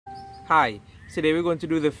Hi, today we're going to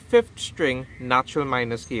do the 5th string natural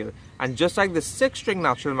minor scale, and just like the 6th string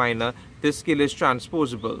natural minor, this scale is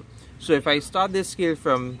transposable. So if I start this scale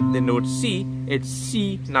from the note C, it's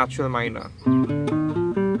C natural minor.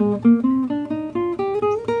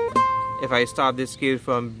 If I start this scale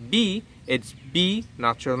from B, it's B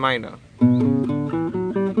natural minor.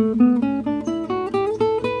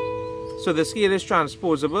 So the scale is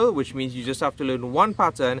transposable, which means you just have to learn one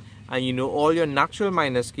pattern and you know all your natural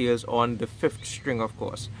minor scales on the 5th string, of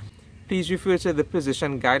course. Please refer to the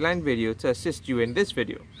position guideline video to assist you in this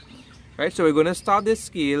video. Right, so we're going to start this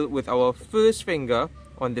scale with our first finger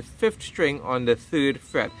on the 5th string on the 3rd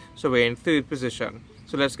fret. So we're in 3rd position.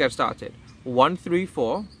 So let's get started. 1, 3,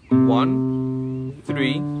 4. 1,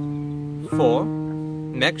 3, 4.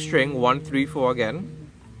 Next string, 1, 3, 4 again.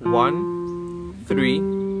 1, 3,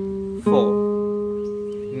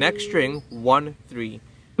 4. Next string, 1, 3.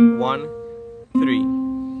 1, 3.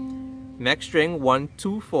 Next string, 1,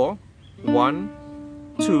 2, 4. 1,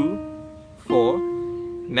 2, 4.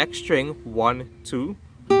 Next string, 1, 2,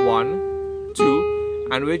 1, 2.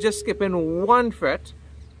 And we're just skipping 1 fret.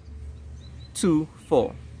 2,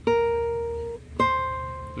 4.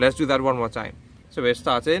 Let's do that one more time. So we're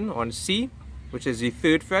starting on C, which is the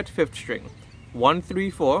 3rd fret, 5th string. 1, 3,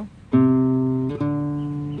 4.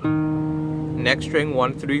 Next string,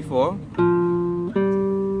 1, 3, 4.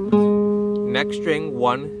 Next string,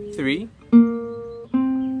 1, 3.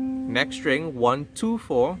 Next string, 1, 2,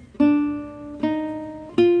 4.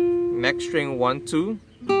 Next string, 1, 2.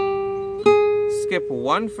 Skip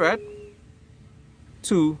 1 fret.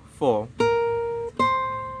 2, 4.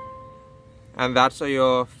 And that's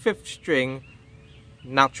your 5th string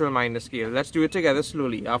natural minor scale. Let's do it together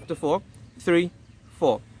slowly. After 4, 3,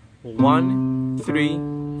 4. 1, 3,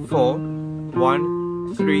 4.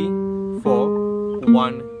 1, 3, 4.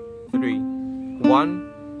 1, 3.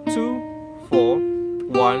 1, 2, 4.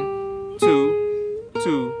 1, 2,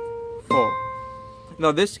 2, 4.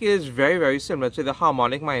 Now this scale is very similar to the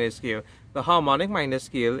harmonic minor scale. The harmonic minor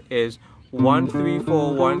scale is 1, 3,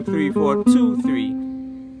 4, 1, 3, 4, 2, 3.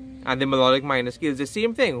 And the melodic minor scale is the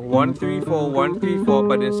same thing. 1, 3, 4, 1, 3, 4,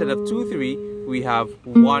 but instead of 2, 3, we have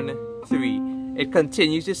 1, 3. It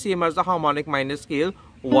continues the same as the harmonic minor scale.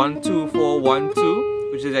 1, 2, 4, 1, 2,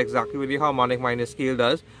 which is exactly what the harmonic minor scale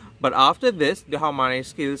does. But after this, the harmonic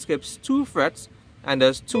scale skips 2 frets and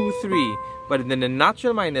does 2, 3. But in the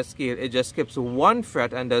natural minor scale, it just skips 1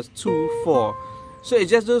 fret and does 2, 4. So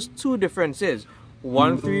it's just those two differences.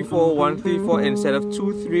 1, 3, 4, 1, 3, 4. Instead of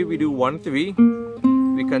 2, 3, we do 1, 3.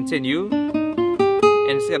 We continue.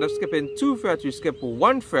 Instead of skipping 2 frets, we skip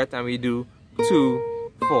 1 fret and we do 2,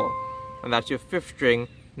 4. And that's your 5th string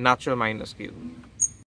natural minor scale.